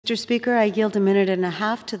Mr. Speaker, I yield 1.5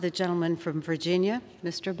 minutes to the gentleman from Virginia,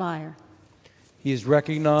 Mr. Beyer. He is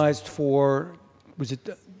recognized for, was it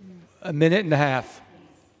 1.5 minutes?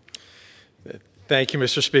 Thank you,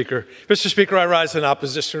 Mr. Speaker. Mr. Speaker, I rise in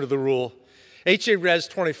opposition to the rule. H.A. Res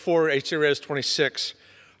 24, H.A. Res 26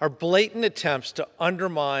 are blatant attempts to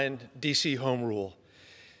undermine D.C. home rule.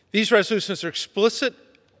 These resolutions are explicit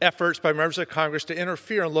efforts by members of Congress to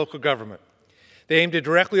interfere in local government. They aim to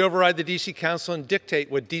directly override the D.C. Council and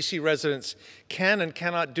dictate what D.C. residents can and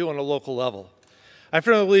cannot do on a local level. I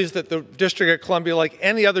firmly believe that the District of Columbia, like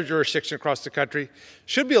any other jurisdiction across the country,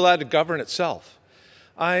 should be allowed to govern itself.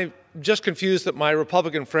 I'm just confused that my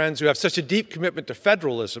Republican friends who have such a deep commitment to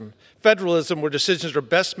federalism where decisions are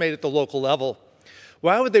best made at the local level,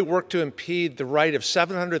 why would they work to impede the right of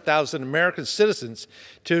 700,000 American citizens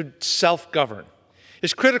to self-govern?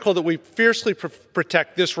 It's critical that we fiercely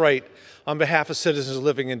protect this right on behalf of citizens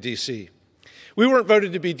living in D.C. We weren't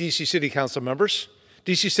voted to be D.C. City Council members.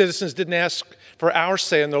 D.C. citizens didn't ask for our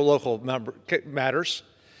say in their local matters.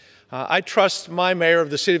 I trust my mayor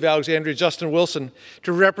of the city of Alexandria, Justin Wilson,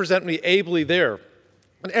 to represent me ably there.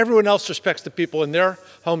 And everyone else respects the people in their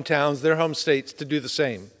hometowns, their home states, to do the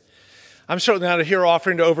same. I'm certainly not here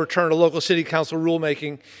offering to overturn a local city council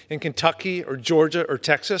rulemaking in Kentucky or Georgia or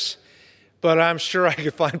Texas, but I'm sure I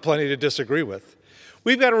could find plenty to disagree with.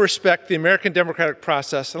 We've got to respect the American democratic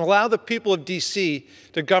process and allow the people of D.C.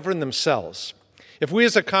 to govern themselves. If we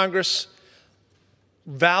as a Congress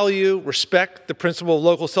respect the principle of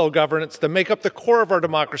local self-governance that make up the core of our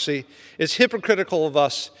democracy, it's hypocritical of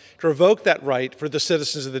us to revoke that right for the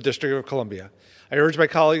citizens of the District of Columbia. I urge my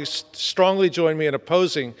colleagues to strongly join me in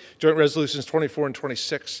opposing Joint Resolutions 24 and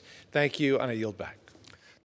 26. Thank you, and I yield back.